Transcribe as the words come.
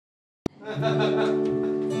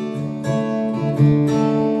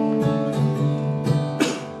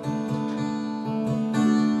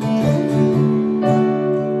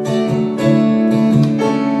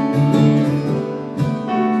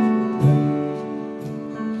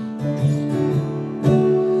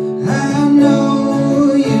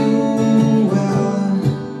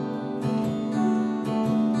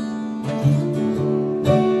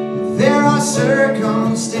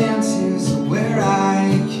Circumstances where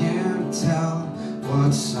I can't tell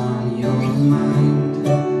what's on your mind,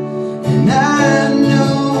 and I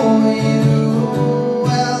know you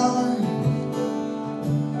well,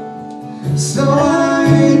 so I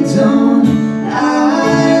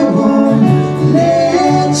won't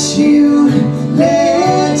let you,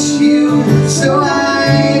 so I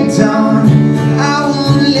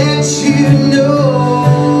won't let you know.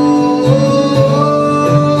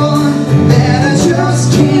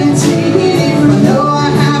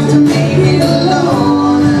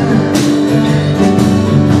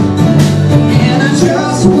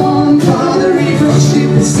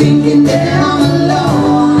 Sinking down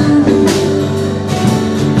alone,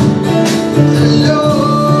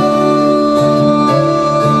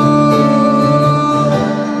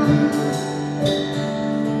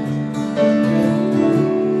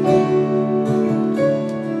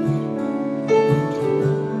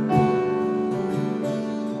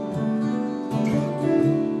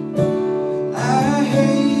 I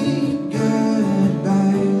hate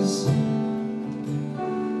goodbyes.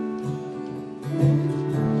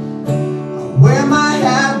 Wear my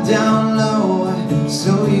hat down low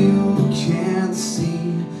so you can't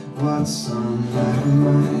see what's on my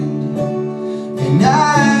mind, and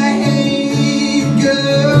I hate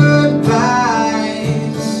goodbyes,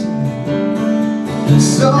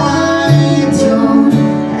 so I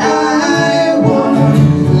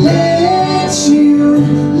won't let you,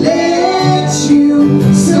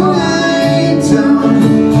 so I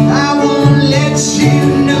won't let you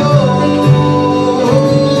know.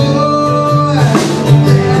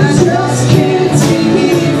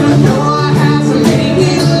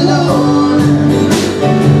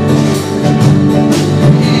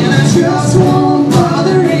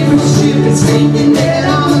 Thinking that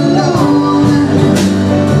I'm alone,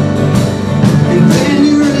 and when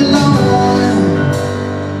you're alone,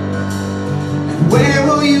 and where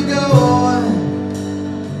will you go?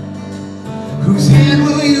 Whose hand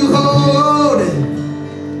will you hold?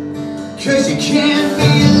 'Cause you can't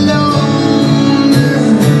be alone.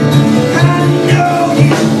 I know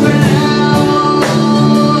you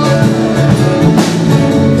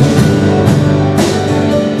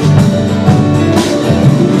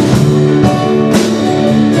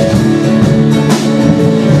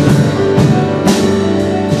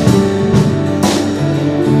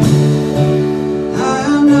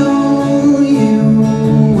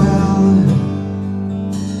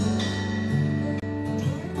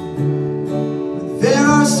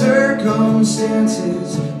circumstances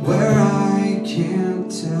where I can't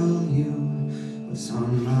tell you what's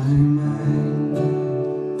on my mind.